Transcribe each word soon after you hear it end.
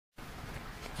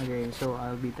Okay, so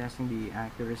I'll be testing the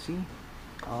accuracy.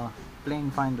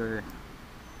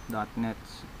 Planefinder.net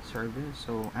service.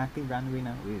 So active runway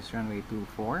now is runway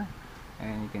 24,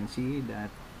 and you can see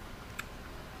that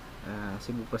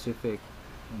Cebu Pacific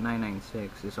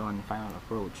 996 is on final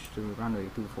approach to runway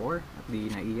 24 at the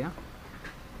NAIA.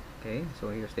 Okay, so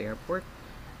here's the airport,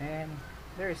 and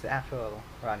there is the actual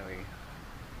runway.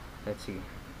 Let's see.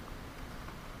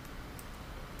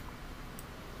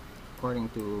 According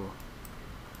to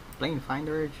plane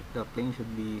finder, the plane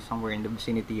should be somewhere in the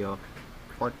vicinity of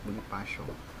Fort Bonifacio.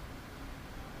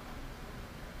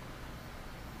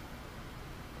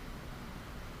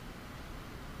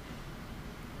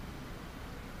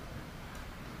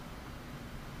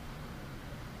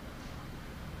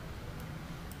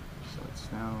 So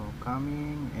it's now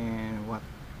coming, and what?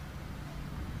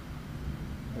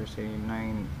 There's a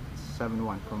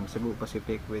 971 from Cebu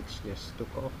Pacific which just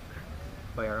took off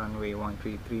by runway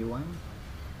 1331.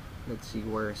 Let's see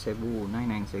where Cebu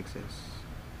 996 is.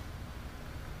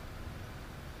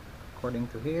 According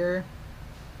to here,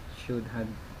 should have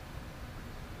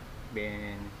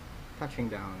been touching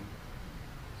down.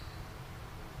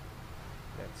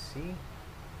 Let's see,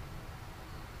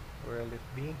 where will it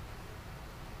be?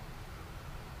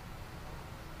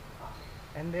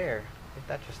 And there, it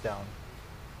touches down.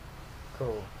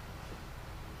 Cool.